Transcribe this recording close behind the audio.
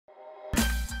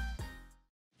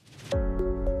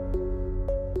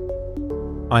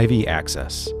IV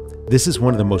access. This is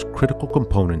one of the most critical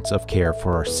components of care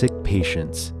for our sick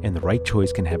patients, and the right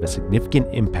choice can have a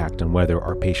significant impact on whether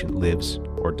our patient lives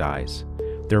or dies.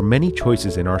 There are many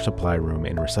choices in our supply room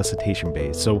and resuscitation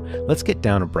bays, so let's get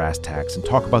down to brass tacks and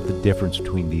talk about the difference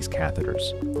between these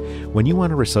catheters. When you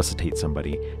want to resuscitate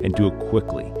somebody and do it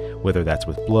quickly, whether that's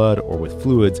with blood or with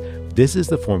fluids, this is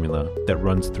the formula that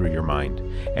runs through your mind.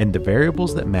 And the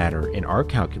variables that matter in our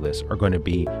calculus are going to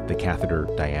be the catheter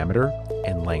diameter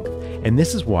and length. And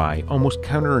this is why, almost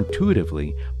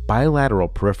counterintuitively, bilateral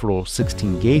peripheral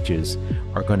 16 gauges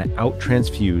are going to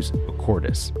out-transfuse a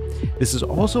cordis. This is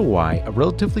also why a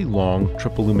relatively long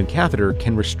triple lumen catheter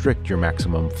can restrict your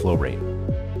maximum flow rate.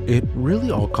 It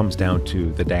really all comes down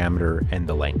to the diameter and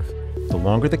the length. The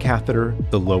longer the catheter,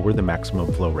 the lower the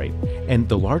maximum flow rate. And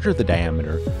the larger the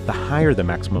diameter, the higher the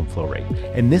maximum flow rate.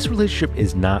 And this relationship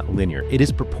is not linear. It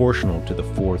is proportional to the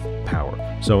fourth power.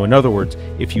 So in other words,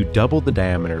 if you double the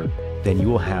diameter, then you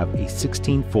will have a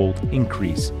 16-fold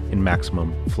increase in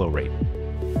maximum flow rate.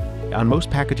 On most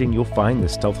packaging, you'll find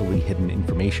this stealthily hidden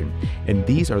information, and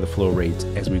these are the flow rates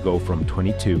as we go from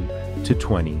 22 to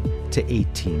 20 to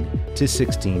 18 to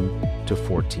 16 to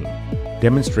 14,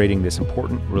 demonstrating this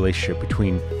important relationship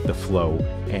between the flow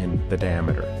and the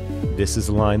diameter. This is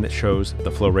the line that shows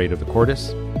the flow rate of the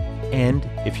cordis, and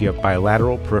if you have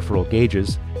bilateral peripheral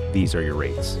gauges, these are your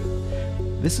rates.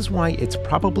 This is why it's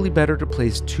probably better to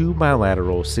place two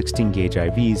bilateral 16 gauge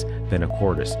IVs than a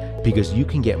cordis, because you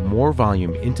can get more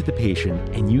volume into the patient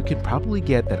and you can probably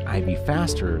get that IV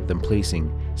faster than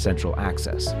placing central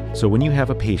access. So when you have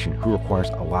a patient who requires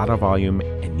a lot of volume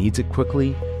and needs it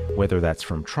quickly, whether that's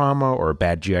from trauma or a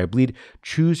bad GI bleed,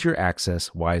 choose your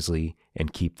access wisely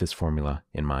and keep this formula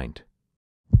in mind.